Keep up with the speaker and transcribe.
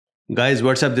Guys,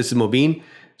 what's up? This is Drbeen.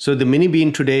 So the mini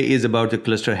bean today is about the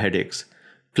cluster headaches.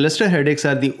 Cluster headaches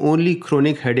are the only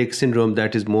chronic headache syndrome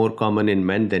that is more common in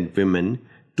men than women.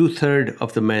 2/3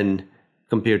 of the men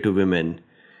compared to women.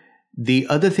 The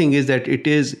other thing is that it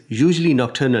is usually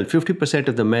nocturnal. 50%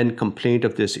 of the men complain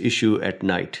of this issue at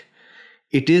night.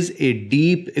 It is a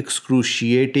deep,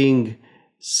 excruciating,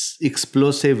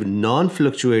 explosive,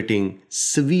 non-fluctuating,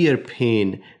 severe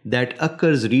pain that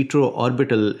occurs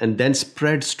retro-orbital and then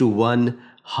spreads to one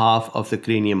half of the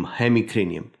cranium,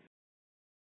 hemicranium.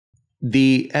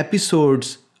 The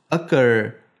episodes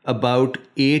occur about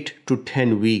 8 to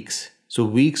 10 weeks, so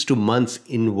weeks to months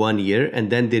in 1 year, and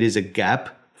then there is a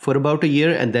gap for about a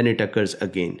year and then it occurs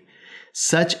again.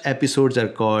 Such episodes are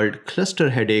called cluster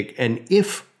headache, and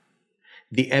if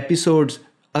the episodes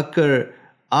occur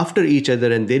after each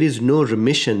other and there is no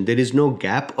remission, there is no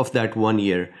gap of that 1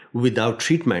 year without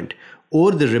treatment,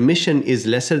 or the remission is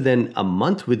lesser than a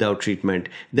month without treatment,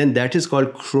 then that is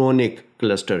called chronic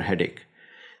cluster headache.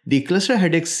 The cluster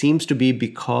headache seems to be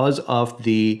because of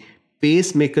the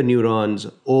pacemaker neurons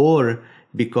or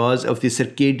because of the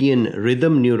circadian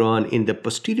rhythm neuron in the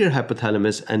posterior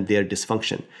hypothalamus and their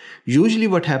dysfunction. Usually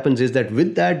what happens is that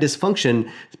with that dysfunction,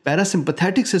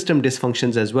 parasympathetic system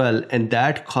dysfunctions as well, and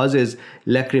that causes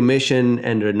lacrimation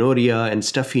and rhinorrhea and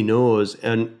stuffy nose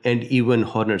and even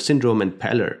Horner syndrome and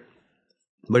Pallor.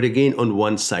 But again, on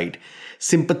one side,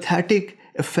 sympathetic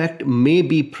effect may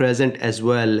be present as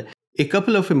well. A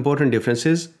couple of important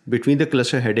differences between the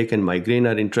cluster headache and migraine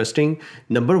are interesting.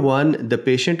 Number one, the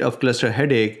patient of cluster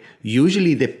headache,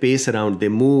 usually they pace around, they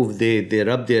move, they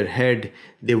rub their head,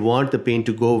 they want the pain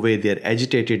to go away, they're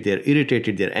agitated, they're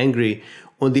irritated, they're angry.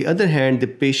 On the other hand, the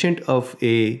patient of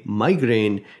a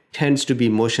migraine tends to be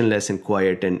motionless and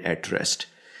quiet and at rest.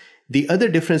 The other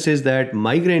difference is that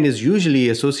migraine is usually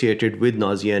associated with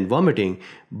nausea and vomiting,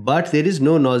 but there is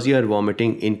no nausea or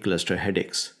vomiting in cluster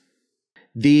headaches.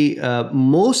 The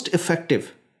most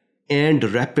effective and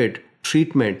rapid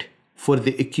treatment for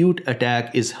the acute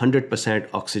attack is 100%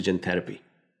 oxygen therapy.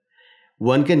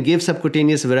 One can give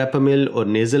subcutaneous verapamil or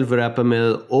nasal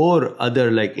verapamil or other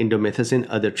like indomethacin,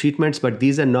 other treatments, but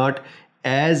these are not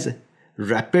as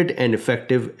rapid and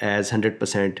effective as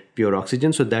 100% pure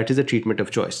oxygen, so that is a treatment of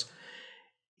choice.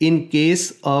 In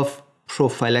case of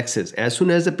prophylaxis, as soon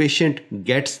as the patient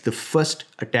gets the first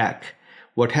attack,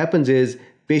 what happens is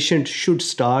patient should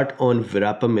start on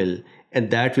verapamil,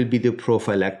 and that will be the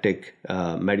prophylactic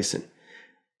medicine.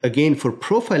 Again, for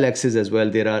prophylaxis as well,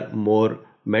 there are more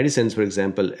medicines, for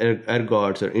example,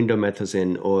 ergots or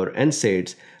indomethacin or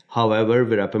NSAIDs. However,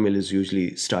 verapamil is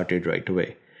usually started right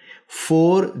away.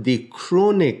 For the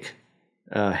chronic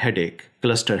headache,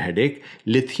 cluster headache,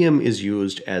 lithium is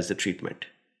used as the treatment.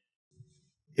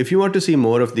 If you want to see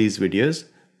more of these videos,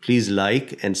 please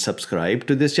like and subscribe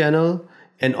to this channel,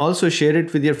 and also share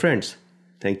it with your friends.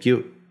 Thank you.